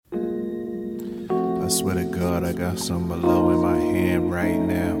swear to God, I got some below in my hand right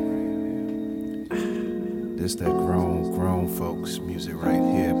now. This that grown folks music right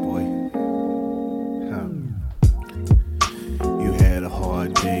here, boy. You had a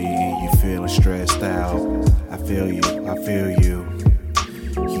hard day and you feeling stressed out. I feel you.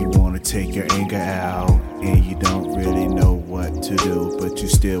 You wanna take your anger out and you don't really know what to do, but you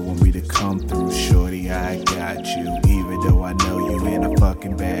still want me to come through, shorty. I got you, even though I know you in a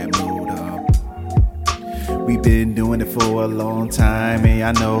fucking bad mood. We've been doing it for a long time, and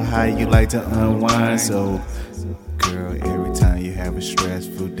I know how you like to unwind. So, girl, every time you have a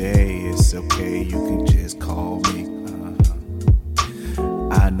stressful day, it's okay, you can just call me.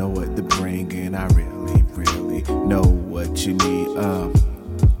 I know what to bring, and I really know what you need.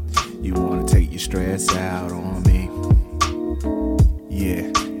 You wanna take your stress out on me? Yeah.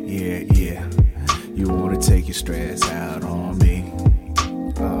 You wanna take your stress out on me?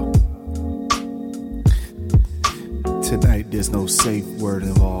 Tonight there's no safe word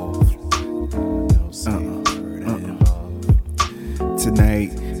involved.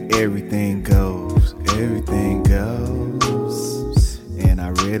 Tonight everything goes. And I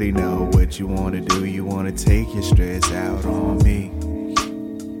really know what you wanna do. You wanna take your stress out on me.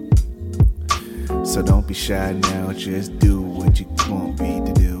 So don't be shy now, just do what you want me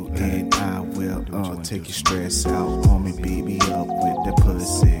to do, and I will take your stress out on me. Beat me up with the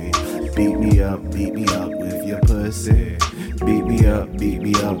pussy. Beat me up with your pussy. Beat me up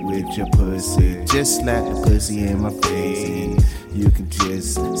with your pussy. Just slap the pussy in my face. You can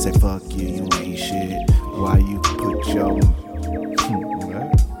just say fuck you, you ain't shit. Why you put your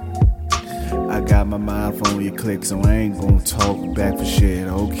I got my mouth on your click, so I ain't gonna talk back for shit.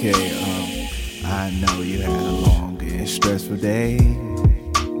 Okay, I know you had a long and stressful day.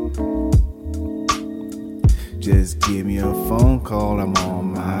 Just give me a phone call, I'm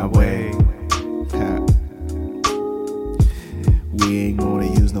on my way. We ain't gonna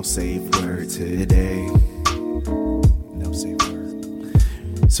use no safe word today. No safe word.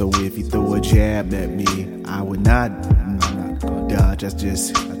 So if you throw a jab at me, I'm not gonna dodge. I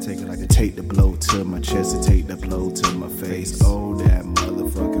take the blow to my chest and take the blow to my face. Oh, that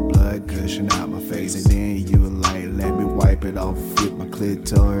motherfucking blood gushing out my face. And then you were like, let me wipe it off with my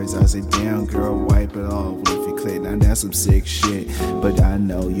clitoris. I said, damn girl, wipe it off with your clit. Now that's some sick shit, but I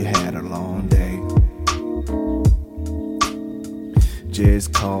know you had a long day.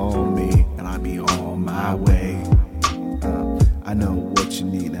 Just call me and I'll be on my way. I know what you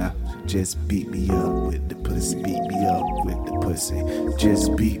need now. Just beat me up with the pussy. Beat me up with the pussy.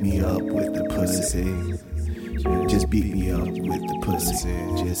 Just beat me up with the pussy. Just beat me up with the pussy.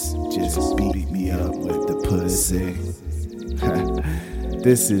 Just beat me up with the pussy.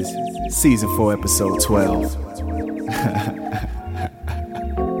 This is season 4, episode 12.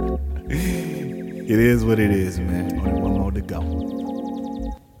 It is what it is, man. Only one more to go.